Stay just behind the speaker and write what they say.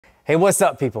Hey, what's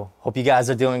up, people? Hope you guys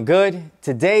are doing good.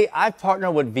 Today, I've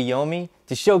partnered with Viomi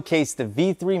to showcase the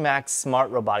V3 Max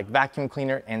Smart Robotic Vacuum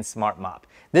Cleaner and Smart Mop.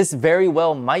 This very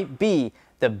well might be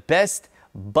the best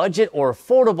budget or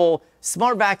affordable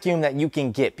smart vacuum that you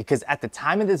can get, because at the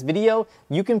time of this video,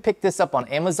 you can pick this up on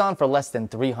Amazon for less than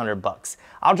 300 bucks.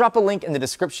 I'll drop a link in the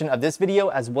description of this video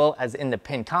as well as in the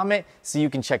pinned comment so you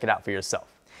can check it out for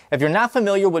yourself. If you're not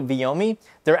familiar with Viomi,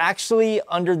 they're actually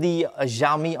under the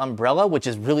Xiaomi umbrella, which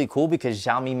is really cool because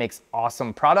Xiaomi makes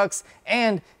awesome products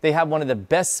and they have one of the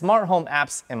best smart home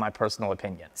apps in my personal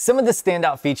opinion. Some of the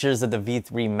standout features of the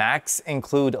V3 Max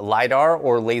include LIDAR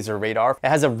or laser radar. It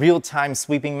has a real-time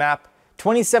sweeping map,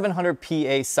 2700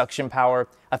 PA suction power,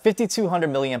 a 5200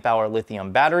 milliamp hour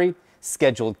lithium battery,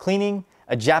 scheduled cleaning,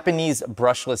 a Japanese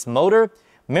brushless motor,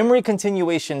 memory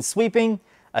continuation sweeping,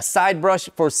 a side brush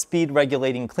for speed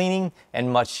regulating cleaning,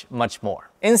 and much, much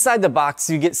more. Inside the box,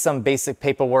 you get some basic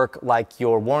paperwork like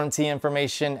your warranty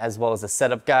information as well as a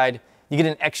setup guide. You get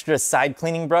an extra side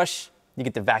cleaning brush, you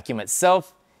get the vacuum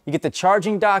itself, you get the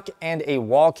charging dock and a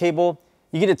wall cable,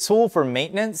 you get a tool for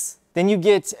maintenance, then you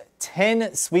get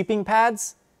 10 sweeping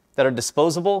pads that are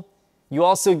disposable. You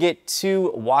also get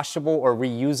 2 washable or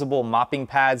reusable mopping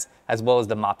pads as well as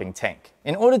the mopping tank.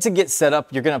 In order to get set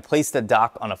up, you're gonna place the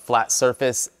dock on a flat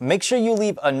surface. Make sure you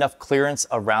leave enough clearance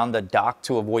around the dock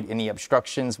to avoid any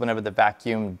obstructions whenever the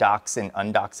vacuum docks and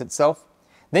undocks itself.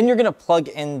 Then you're gonna plug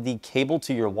in the cable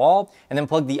to your wall and then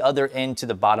plug the other end to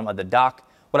the bottom of the dock.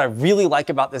 What I really like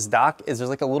about this dock is there's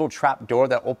like a little trap door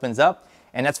that opens up,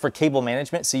 and that's for cable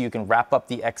management, so you can wrap up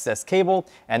the excess cable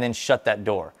and then shut that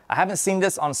door. I haven't seen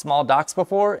this on small docks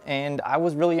before, and I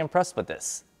was really impressed with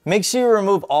this. Make sure you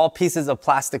remove all pieces of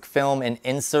plastic film and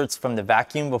inserts from the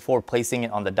vacuum before placing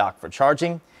it on the dock for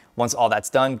charging. Once all that's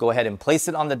done, go ahead and place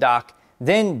it on the dock.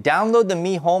 Then download the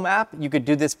Mi Home app. You could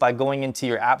do this by going into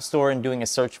your app store and doing a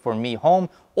search for Mi Home,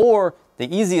 or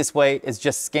the easiest way is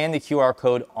just scan the QR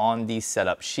code on the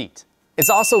setup sheet. It's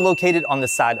also located on the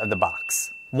side of the box.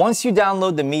 Once you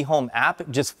download the Mi Home app,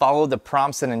 just follow the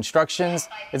prompts and instructions.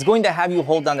 It's going to have you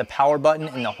hold down the power button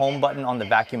and the home button on the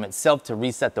vacuum itself to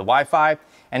reset the Wi-Fi.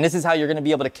 And this is how you're going to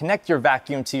be able to connect your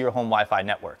vacuum to your home Wi-Fi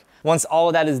network. Once all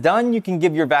of that is done, you can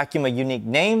give your vacuum a unique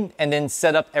name and then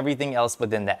set up everything else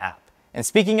within the app. And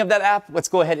speaking of that app, let's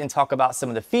go ahead and talk about some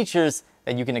of the features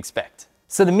that you can expect.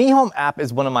 So the Mi Home app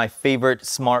is one of my favorite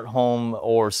smart home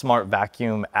or smart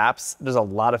vacuum apps. There's a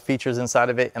lot of features inside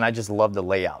of it, and I just love the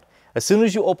layout. As soon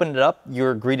as you open it up,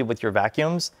 you're greeted with your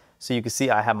vacuums. So you can see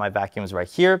I have my vacuums right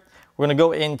here. We're gonna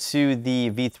go into the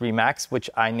V3 Max, which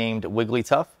I named Wiggly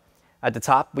Tough. At the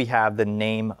top, we have the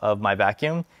name of my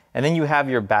vacuum. And then you have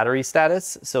your battery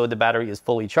status. So the battery is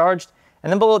fully charged. And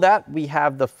then below that, we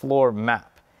have the floor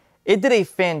map. It did a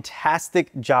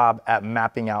fantastic job at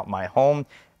mapping out my home.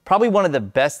 Probably one of the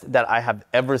best that I have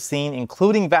ever seen,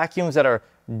 including vacuums that are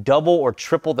double or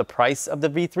triple the price of the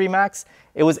V3 Max.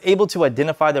 It was able to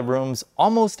identify the rooms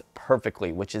almost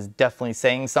perfectly, which is definitely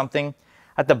saying something.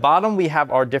 At the bottom, we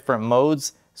have our different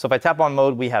modes. So if I tap on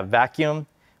mode, we have vacuum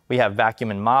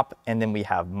and mop, and then we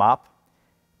have mop.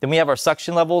 Then we have our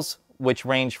suction levels, which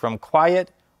range from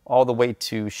quiet all the way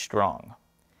to strong.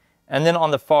 And then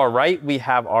on the far right, we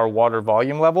have our water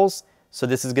volume levels. So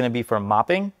this is gonna be for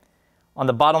mopping. On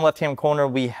the bottom left-hand corner,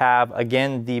 we have,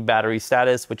 again, the battery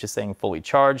status, which is saying fully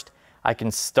charged. I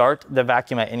can start the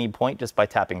vacuum at any point just by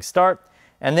tapping start.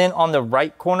 And then on the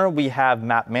right corner, we have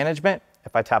map management.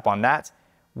 If I tap on that,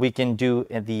 we can do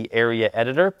the area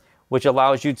editor, which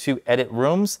allows you to edit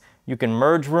rooms. You can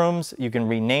merge rooms, you can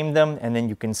rename them, and then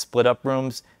you can split up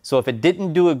rooms. So if it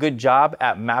didn't do a good job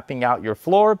at mapping out your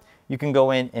floor, you can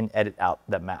go in and edit out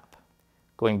that map.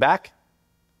 Going back,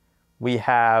 we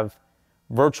have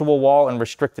virtual wall and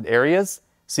restricted areas.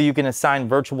 So you can assign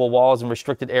virtual walls and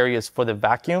restricted areas for the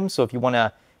vacuum. So if you want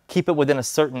to keep it within a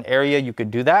certain area, you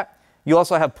could do that. You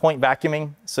also have point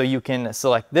vacuuming. So you can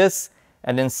select this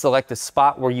and then select the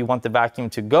spot where you want the vacuum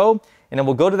to go. And it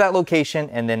will go to that location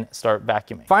and then start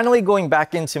vacuuming. Finally, going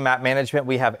back into map management,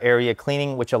 we have area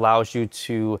cleaning, which allows you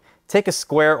to take a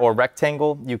square or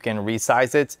rectangle. You can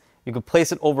resize it. You can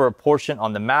place it over a portion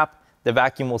on the map. The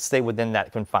vacuum will stay within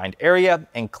that confined area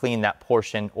and clean that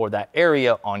portion or that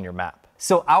area on your map.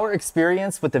 So our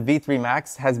experience with the V3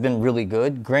 Max has been really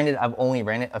good. Granted, I've only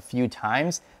ran it a few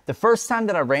times. The first time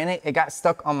that I ran it, it got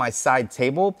stuck on my side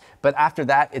table, but after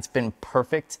that, it's been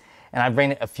perfect. And I've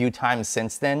ran it a few times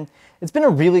since then. It's been a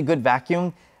really good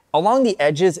vacuum. Along the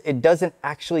edges, it doesn't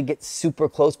actually get super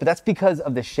close, but that's because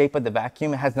of the shape of the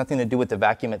vacuum. It has nothing to do with the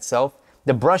vacuum itself.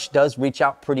 The brush does reach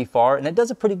out pretty far, and it does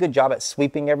a pretty good job at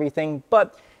sweeping everything,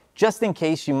 but just in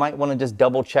case you might want to just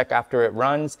double check after it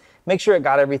runs, make sure it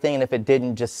got everything, and if it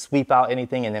didn't, just sweep out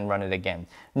anything and then run it again.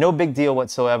 No big deal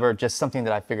whatsoever, just something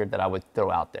that I figured that I would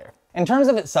throw out there. In terms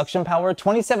of its suction power,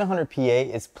 2700 PA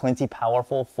is plenty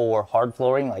powerful for hard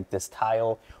flooring like this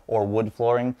tile or wood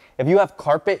flooring. If you have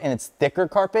carpet and it's thicker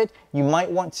carpet, you might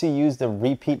want to use the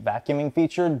repeat vacuuming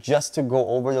feature just to go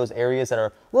over those areas that are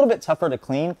a little bit tougher to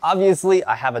clean. Obviously,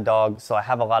 I have a dog, so I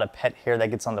have a lot of pet hair that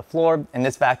gets on the floor, and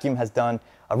this vacuum has done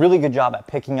a really good job at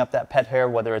picking up that pet hair,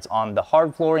 whether it's on the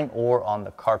hard flooring or on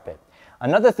the carpet.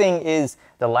 Another thing is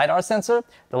the LIDAR sensor.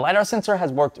 The LIDAR sensor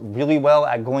has worked really well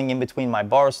at going in between my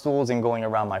bar stools and going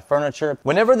around my furniture.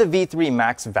 Whenever the V3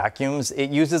 Max vacuums,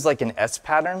 it uses like an S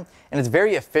pattern, and it's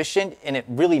very efficient, and it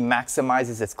really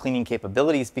maximizes its cleaning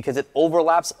capabilities because it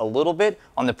overlaps a little bit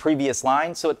on the previous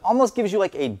line, so it almost gives you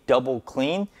like a double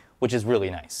clean, which is really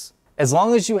nice. As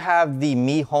long as you have the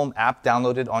Mi Home app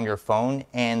downloaded on your phone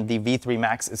and the V3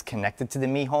 Max is connected to the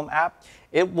Mi Home app,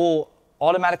 it will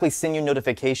automatically send you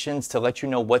notifications to let you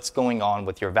know what's going on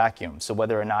with your vacuum. So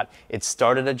whether or not it's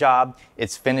started a job,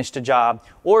 it's finished a job,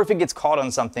 or if it gets caught on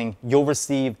something, you'll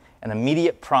receive an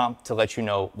immediate prompt to let you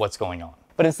know what's going on.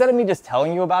 But instead of me just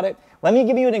telling you about it, let me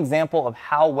give you an example of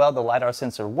how well the LIDAR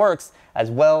sensor works,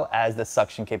 as well as the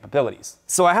suction capabilities.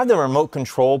 So I have the remote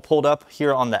control pulled up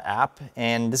here on the app,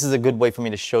 and this is a good way for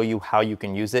me to show you how you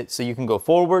can use it. So you can go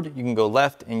forward, you can go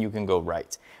left, and you can go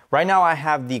right. Right now I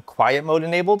have the quiet mode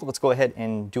enabled. Let's go ahead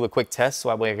and do a quick test so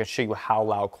that way I can show you how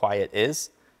loud quiet is.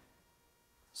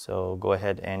 So go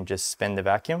ahead and just spin the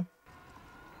vacuum.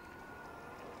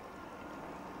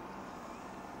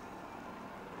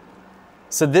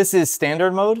 So this is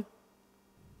standard mode.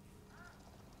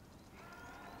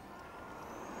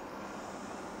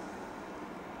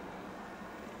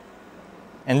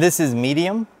 And this is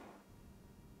medium.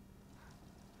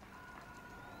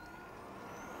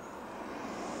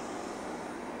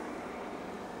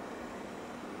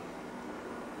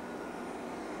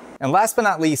 And last but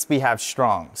not least, we have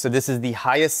strong. So this is the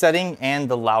highest setting and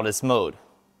the loudest mode.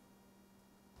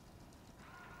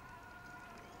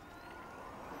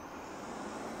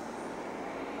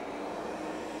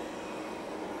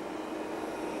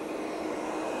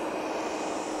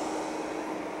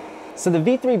 So the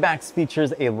V3 Max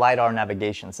features a LIDAR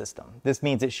navigation system. This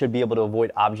means it should be able to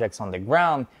avoid objects on the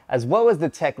ground, as well as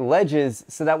detect ledges,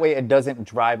 so that way it doesn't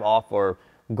drive off or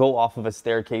go off of a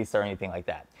staircase or anything like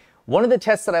that. One of the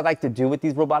tests that I like to do with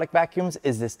these robotic vacuums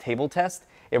is this table test.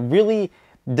 It really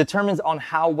determines on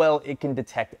how well it can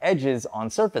detect edges on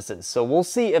surfaces. So we'll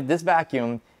see if this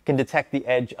vacuum can detect the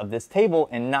edge of this table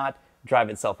and not drive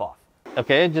itself off.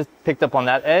 Okay, it just picked up on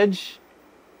that edge.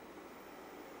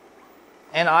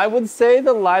 And I would say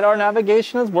the LIDAR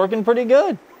navigation is working pretty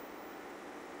good.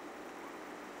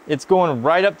 It's going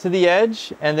right up to the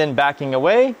edge and then backing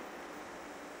away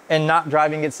and not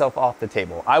driving itself off the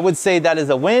table. I would say that is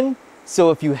a win.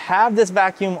 So if you have this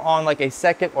vacuum on like a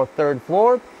second or third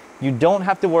floor, you don't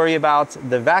have to worry about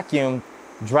the vacuum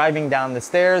driving down the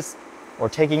stairs or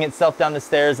taking itself down the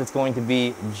stairs. It's going to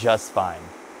be just fine.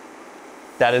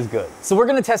 That is good. So we're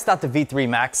gonna test out the V3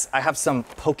 Max. I have some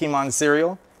Pokemon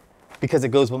cereal because it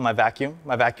goes with my vacuum.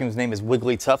 My vacuum's name is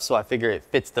Wigglytuff, so I figure it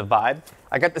fits the vibe.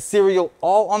 I got the cereal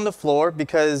all on the floor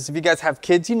because if you guys have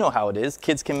kids, you know how it is.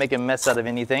 Kids can make a mess out of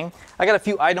anything. I got a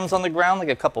few items on the ground, like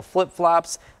a couple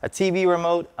flip-flops, a TV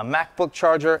remote, a MacBook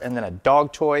charger, and then a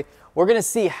dog toy. We're gonna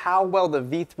see how well the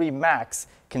V3 Max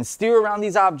can steer around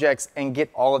these objects and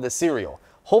get all of the cereal.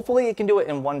 Hopefully it can do it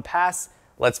in one pass.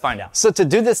 Let's find out. So to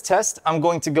do this test, I'm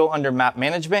going to go under Map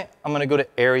Management. I'm gonna go to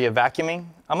Area Vacuuming.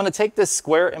 I'm gonna take this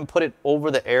square and put it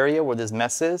over the area where this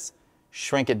mess is.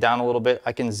 Shrink it down a little bit.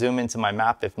 I can zoom into my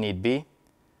map if need be.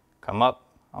 Come up,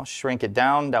 I'll shrink it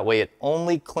down. That way it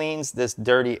only cleans this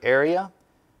dirty area.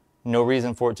 No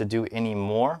reason for it to do any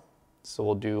more. So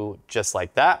we'll do just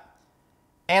like that.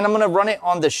 And I'm gonna run it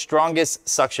on the strongest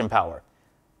suction power.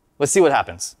 Let's see what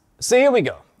happens. So here we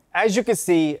go. As you can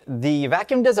see, the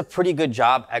vacuum does a pretty good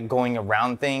job at going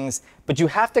around things, but you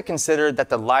have to consider that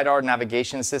the LIDAR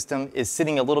navigation system is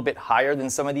sitting a little bit higher than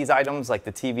some of these items, like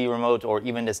the TV remote or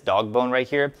even this dog bone right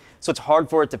here. So it's hard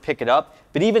for it to pick it up,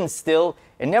 but even still,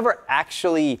 it never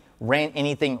actually ran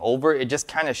anything over. It just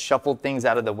kind of shuffled things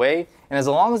out of the way. And as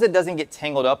long as it doesn't get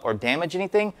tangled up or damage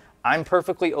anything, I'm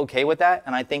perfectly okay with that,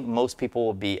 and I think most people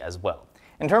will be as well.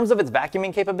 In terms of its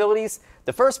vacuuming capabilities,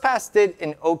 the first pass did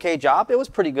an okay job. It was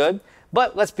pretty good,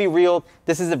 but let's be real,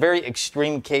 this is a very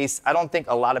extreme case. I don't think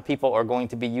a lot of people are going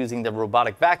to be using the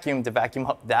robotic vacuum to vacuum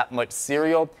up that much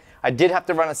cereal. I did have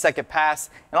to run a second pass,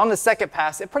 and on the second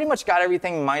pass, it pretty much got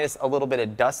everything minus a little bit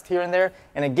of dust here and there.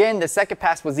 And again, the second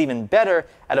pass was even better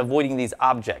at avoiding these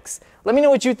objects. Let me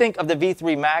know what you think of the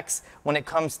V3 Max when it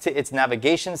comes to its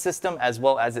navigation system as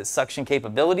well as its suction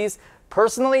capabilities.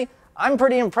 Personally, I'm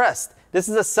pretty impressed. This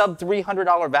is a sub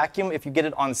 $300 vacuum if you get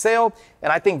it on sale,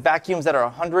 and I think vacuums that are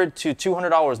 $100 to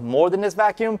 $200 more than this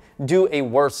vacuum do a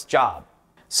worse job.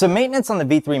 So maintenance on the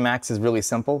V3 Max is really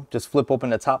simple. Just flip open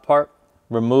the top part,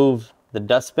 remove the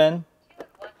dustbin,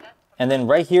 and then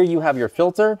right here you have your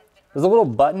filter. There's a little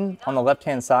button on the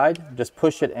left-hand side. Just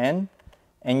push it in,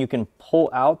 and you can pull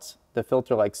out the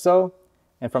filter like so.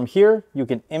 And from here, you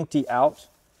can empty out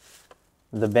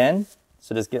the bin.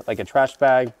 So just get like a trash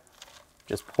bag,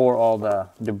 just pour all the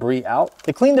debris out.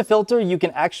 To clean the filter, you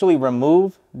can actually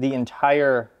remove the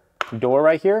entire door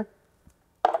right here,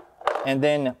 and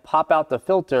then pop out the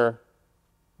filter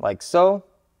like so.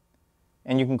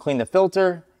 And you can clean the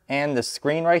filter and the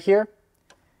screen right here.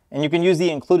 And you can use the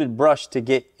included brush to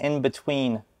get in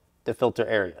between the filter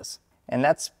areas. And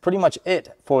that's pretty much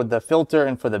it for the filter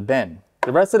and for the bin.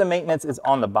 The rest of the maintenance is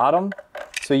on the bottom.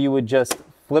 So you would just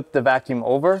flip the vacuum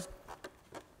over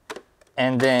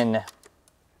and then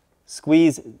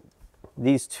squeeze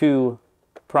these two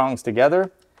prongs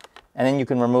together. And then you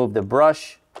can remove the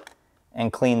brush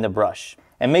and clean the brush.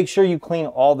 And make sure you clean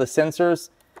all the sensors.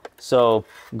 So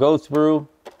go through,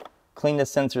 clean the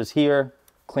sensors here,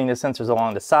 clean the sensors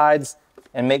along the sides,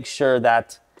 and make sure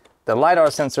that the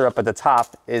LIDAR sensor up at the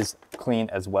top is clean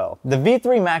as well. The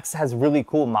V3 Max has really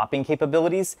cool mopping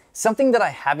capabilities. Something that I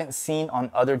haven't seen on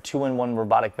other 2-in-1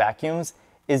 robotic vacuums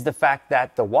is the fact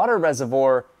that the water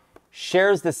reservoir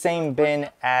shares the same bin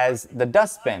as the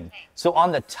dustbin. So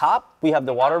on the top, we have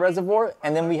the water reservoir,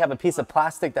 and then we have a piece of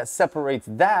plastic that separates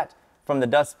that from the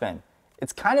dustbin.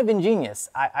 It's kind of ingenious.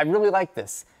 I really like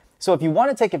this. So if you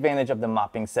want to take advantage of the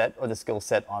mopping set or the skill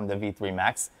set on the V3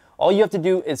 Max, all you have to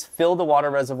do is fill the water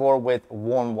reservoir with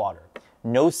warm water.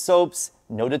 No soaps,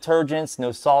 no detergents,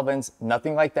 no solvents,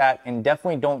 nothing like that. And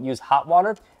definitely don't use hot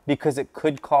water because it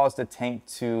could cause the tank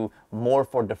to morph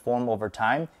or deform over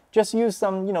time. Just use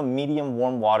some, medium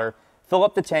warm water, fill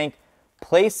up the tank,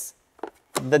 place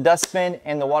the dustbin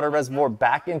and the water reservoir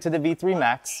back into the V3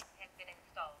 Max,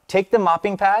 take the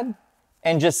mopping pad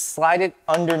and just slide it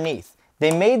underneath. They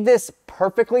made this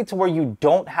perfectly to where you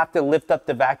don't have to lift up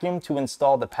the vacuum to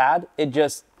install the pad. It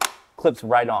just clips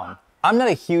right on. I'm not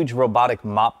a huge robotic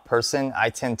mop person.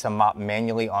 I tend to mop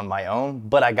manually on my own,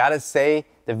 but I gotta say,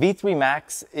 the V3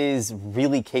 Max is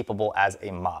really capable as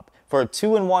a mop. For a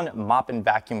 2-in-1 mop and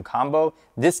vacuum combo,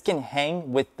 this can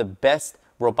hang with the best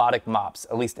robotic mops,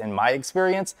 at least in my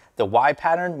experience. The Y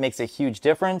pattern makes a huge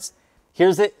difference.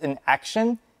 Here's it in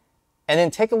action. And then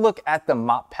take a look at the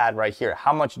mop pad right here,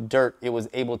 how much dirt it was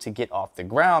able to get off the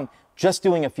ground just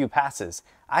doing a few passes.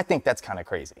 I think that's kind of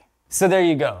crazy. So there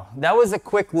you go. That was a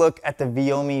quick look at the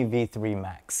Viomi V3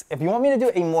 Max. If you want me to do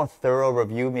a more thorough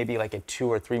review, maybe like a 2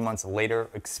 or 3 months later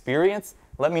experience,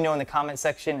 let me know in the comment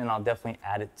section and I'll definitely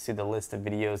add it to the list of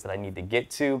videos that I need to get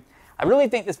to. I really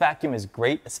think this vacuum is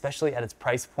great, especially at its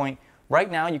price point. Right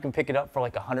now, you can pick it up for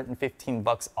like 115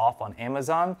 bucks off on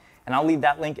Amazon, and I'll leave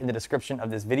that link in the description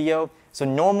of this video. So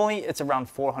normally it's around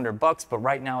 400 bucks, but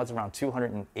right now it's around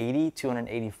 280,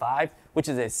 285, which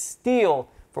is a steal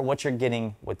for what you're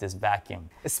getting with this vacuum.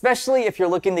 Especially if you're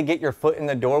looking to get your foot in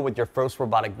the door with your first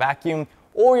robotic vacuum,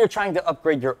 or you're trying to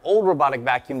upgrade your old robotic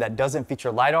vacuum that doesn't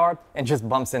feature LIDAR and just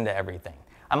bumps into everything.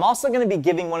 I'm also gonna be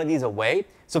giving one of these away.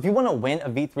 So if you wanna win a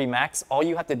V3 Max, all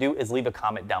you have to do is leave a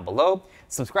comment down below,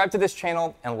 subscribe to this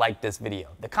channel, and like this video.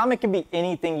 The comment can be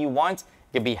anything you want.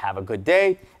 It could be have a good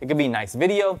day, it could be nice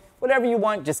video, whatever you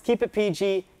want, just keep it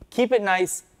PG, keep it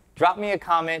nice, drop me a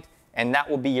comment, and that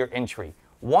will be your entry.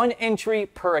 One entry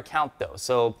per account though,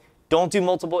 so don't do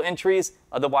multiple entries,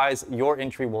 otherwise your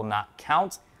entry will not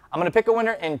count. I'm gonna pick a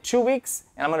winner in 2 weeks,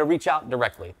 and I'm gonna reach out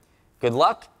directly. Good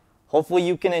luck. Hopefully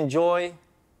you can enjoy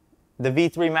the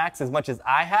V3 Max as much as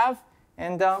I have.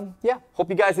 And yeah, hope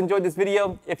you guys enjoyed this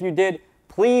video. If you did,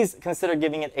 please consider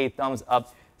giving it a thumbs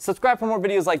up. Subscribe for more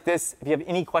videos like this. If you have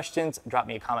any questions, drop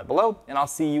me a comment below, and I'll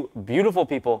see you beautiful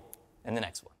people in the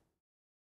next one.